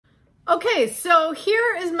Okay, so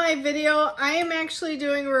here is my video. I am actually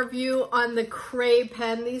doing a review on the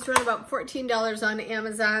Cray-Pen. These run about $14 on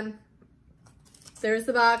Amazon. There's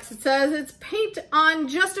the box. It says it's paint on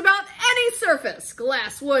just about any surface.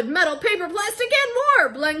 Glass, wood, metal, paper, plastic, and more.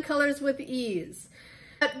 Blend colors with ease.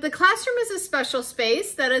 The classroom is a special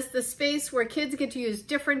space. That is the space where kids get to use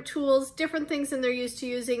different tools, different things than they're used to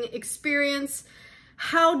using, experience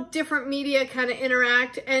how different media kind of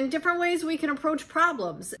interact, and different ways we can approach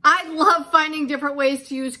problems. I love finding different ways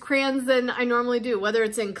to use crayons than I normally do, whether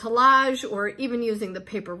it's in collage or even using the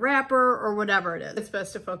paper wrapper or whatever it is. It's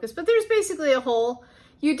best to focus, but there's basically a hole.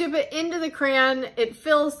 You dip it into the crayon, it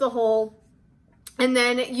fills the hole, and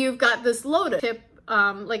then you've got this loaded tip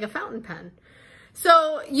like a fountain pen.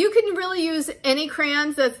 So you can really use any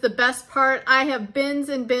crayons. That's the best part. I have bins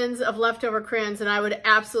and bins of leftover crayons, and I would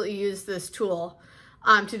absolutely use this tool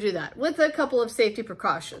to do that with a couple of safety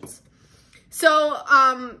precautions. So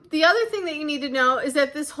the other thing that you need to know is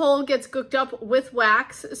that this hole gets gooked up with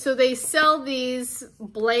wax. So they sell these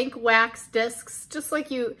blank wax discs, just like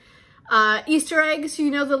you Easter eggs, you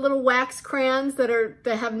know, the little wax crayons that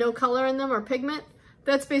have no color in them or pigment.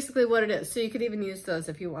 That's basically what it is. So you could even use those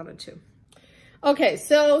if you wanted to. Okay,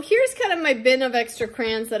 so here's kind of my bin of extra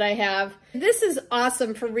crayons that I have. This is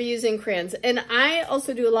awesome for reusing crayons. And I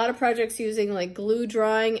also do a lot of projects using like glue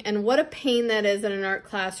drawing, and what a pain that is in an art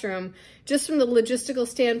classroom. Just from the logistical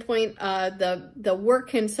standpoint, the work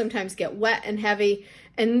can sometimes get wet and heavy.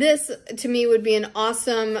 And this, to me, would be an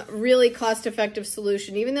awesome, really cost-effective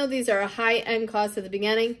solution. Even though these are a high-end cost at the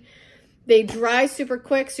beginning, they dry super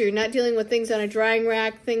quick, so you're not dealing with things on a drying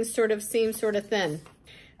rack. Things sort of seem sort of thin.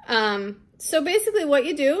 So basically what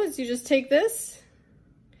you do is you just take this,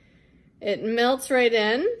 it melts right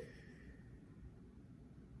in,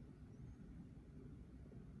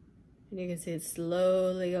 and you can see it's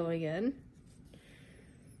slowly going in,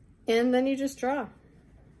 and then you just draw.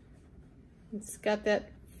 It's got that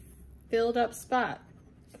filled up spot.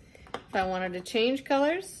 If I wanted to change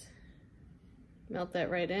colors, melt that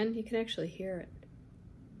right in. You can actually hear it.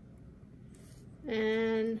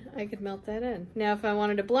 And I could melt that in. Now, if I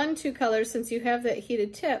wanted to blend two colors, since you have that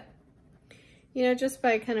heated tip, you know, just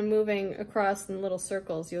by kind of moving across in little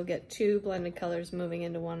circles, you'll get two blended colors moving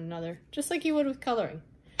into one another, just like you would with coloring.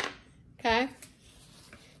 Okay?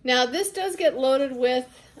 Now, this does get loaded with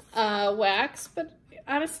wax, but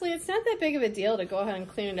honestly, it's not that big of a deal to go ahead and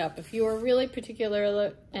clean it up. If you were really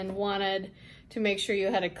particular and wanted to make sure you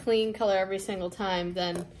had a clean color every single time,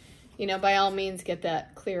 then, you know, by all means, get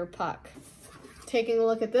that clear puck. Taking a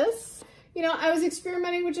look at this, you know, I was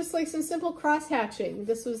experimenting with just like some simple cross hatching.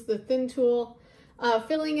 This was the thin tool,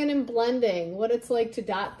 filling in and blending, what it's like to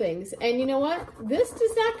dot things. And you know what? This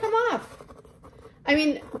does not come off. I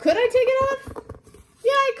mean, could I take it off?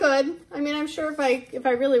 Yeah, I could. I mean, I'm sure if I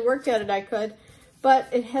really worked at it, I could. But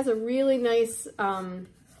it has a really nice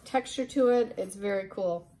texture to it. It's very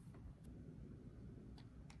cool.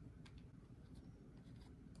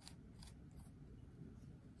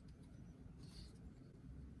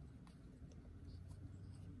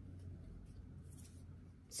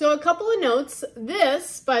 So a couple of notes.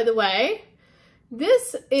 This, by the way,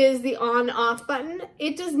 this is the on-off button.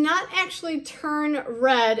 It does not actually turn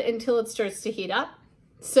red until it starts to heat up.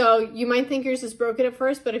 So you might think yours is broken at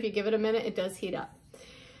first, but if you give it a minute, it does heat up.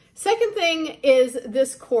 Second thing is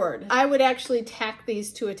this cord. I would actually tack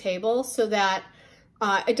these to a table so that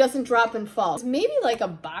it doesn't drop and fall. Maybe like a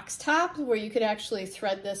box top where you could actually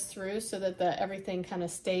thread this through so that everything kind of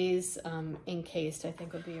stays encased, I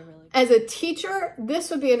think would be a really... As a teacher, this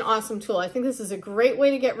would be an awesome tool. I think this is a great way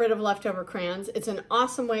to get rid of leftover crayons. It's an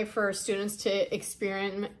awesome way for students to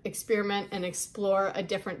experiment and explore a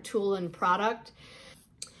different tool and product.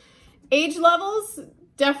 Age levels,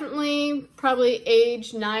 definitely probably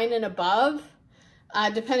age 9 and above.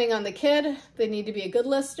 Depending on the kid, they need to be a good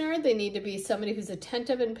listener. They need to be somebody who's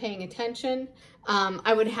attentive and paying attention.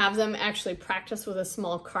 I would have them actually practice with a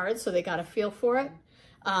small card so they got a feel for it.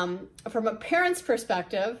 From a parent's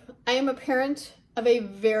perspective, I am a parent of a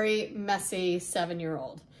very messy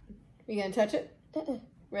 7-year-old. Are you gonna touch it?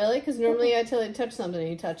 Really? Because normally I tell you to touch something and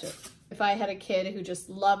you touch it. If I had a kid who just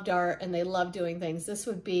loved art and they loved doing things, this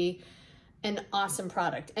would be an awesome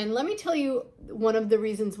product. And let me tell you one of the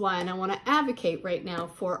reasons why, and I want to advocate right now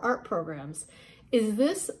for art programs, is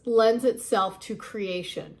this lends itself to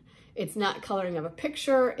creation. It's not coloring of a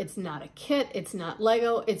picture, it's not a kit, it's not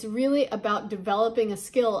Lego, it's really about developing a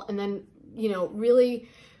skill and then, you know, really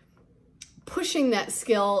pushing that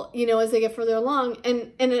skill, you know, as they get further along.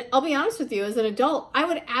 And I'll be honest with you, as an adult, I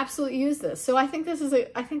would absolutely use this. So I think this is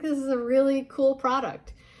a really cool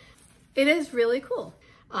product. It is really cool.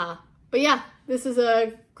 But yeah, this is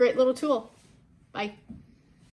a great little tool. Bye.